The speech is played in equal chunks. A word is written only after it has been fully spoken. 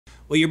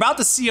What you're about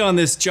to see on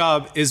this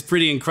job is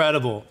pretty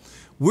incredible.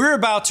 We're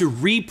about to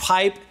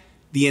repipe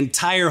the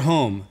entire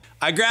home.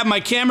 I grabbed my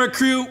camera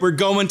crew, we're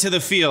going to the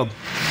field.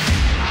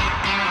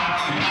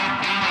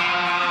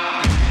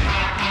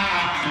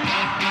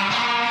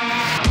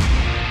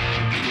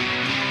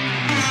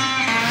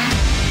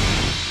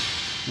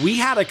 We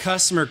had a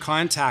customer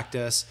contact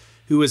us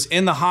who was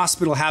in the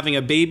hospital having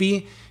a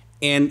baby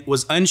and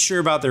was unsure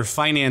about their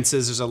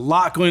finances. There's a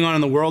lot going on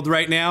in the world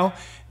right now.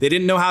 They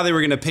didn't know how they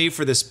were gonna pay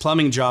for this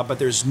plumbing job, but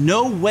there's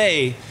no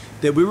way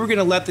that we were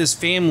gonna let this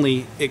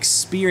family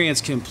experience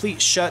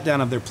complete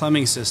shutdown of their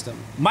plumbing system.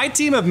 My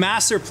team of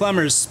master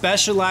plumbers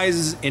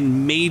specializes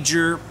in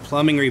major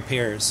plumbing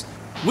repairs.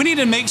 We need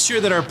to make sure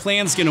that our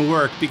plan's gonna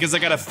work because I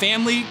got a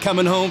family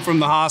coming home from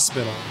the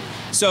hospital.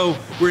 So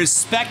we're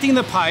inspecting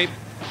the pipe.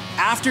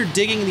 After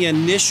digging the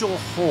initial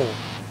hole,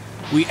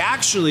 we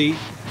actually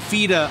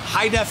feed a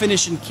high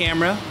definition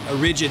camera, a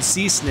rigid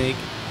sea snake,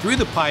 through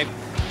the pipe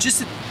just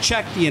to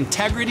check the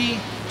integrity,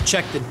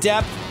 check the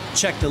depth,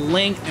 check the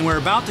length, and we're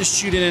about to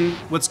shoot in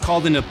what's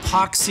called an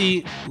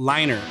epoxy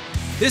liner.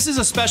 This is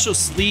a special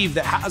sleeve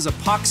that has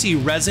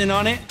epoxy resin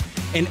on it,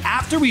 and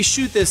after we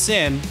shoot this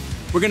in,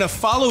 we're gonna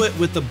follow it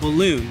with a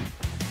balloon.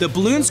 The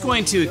balloon's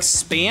going to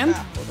expand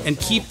and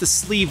keep the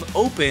sleeve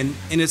open,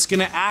 and it's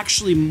gonna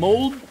actually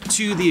mold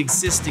to the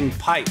existing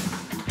pipe.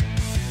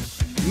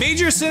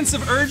 Major sense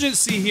of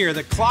urgency here.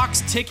 The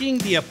clock's ticking,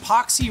 the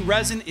epoxy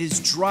resin is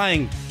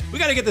drying. We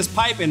gotta get this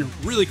pipe in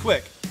really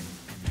quick.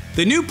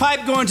 The new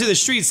pipe going to the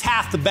street's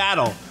half the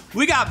battle.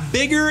 We got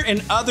bigger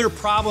and other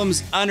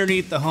problems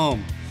underneath the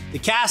home. The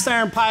cast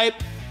iron pipe,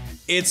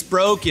 it's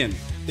broken.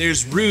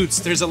 There's roots,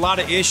 there's a lot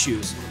of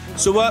issues.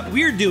 So what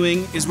we're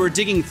doing is we're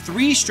digging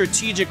 3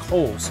 strategic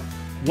holes.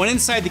 One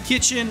inside the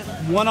kitchen,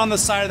 one on the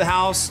side of the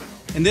house,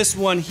 and this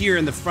one here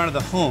in the front of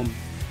the home.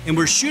 And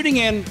we're shooting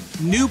in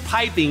new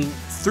piping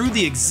through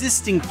the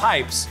existing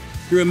pipes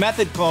through a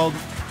method called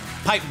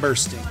pipe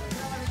bursting.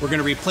 We're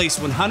gonna replace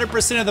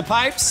 100% of the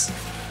pipes.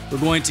 We're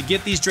going to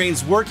get these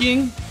drains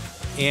working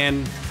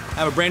and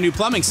have a brand new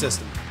plumbing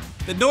system.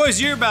 The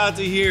noise you're about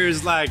to hear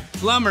is like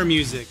plumber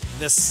music.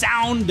 The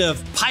sound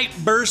of pipe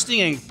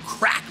bursting and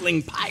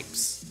crackling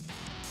pipes.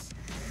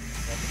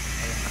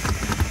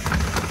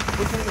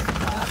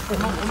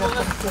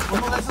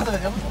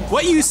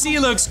 What you see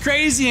looks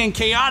crazy and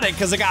chaotic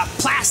because I got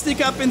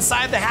plastic up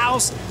inside the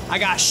house, I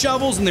got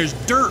shovels, and there's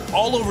dirt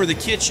all over the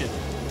kitchen.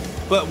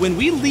 But when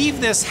we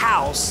leave this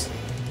house,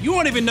 you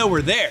won't even know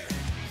we're there.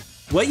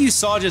 What you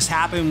saw just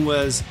happen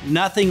was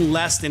nothing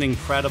less than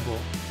incredible.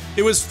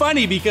 It was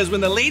funny because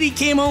when the lady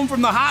came home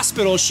from the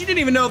hospital, she didn't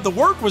even know if the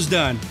work was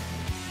done.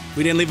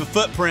 We didn't leave a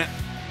footprint.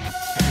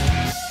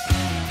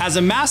 As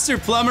a master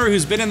plumber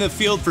who's been in the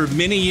field for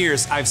many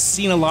years, I've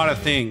seen a lot of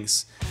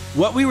things.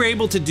 What we were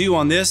able to do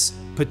on this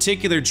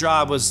particular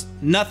job was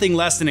nothing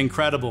less than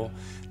incredible.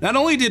 Not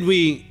only did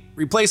we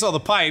replace all the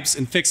pipes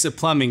and fix the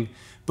plumbing,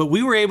 but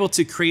we were able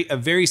to create a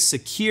very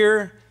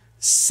secure,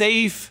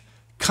 safe,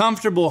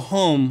 comfortable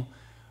home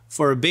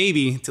for a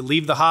baby to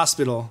leave the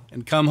hospital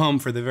and come home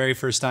for the very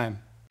first time.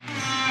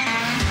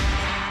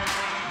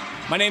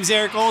 My name's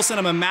Eric Olson,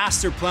 I'm a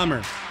master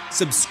plumber.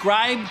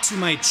 Subscribe to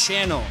my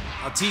channel.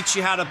 I'll teach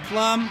you how to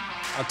plumb,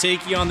 I'll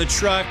take you on the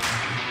truck,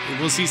 and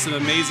we'll see some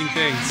amazing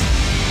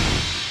things.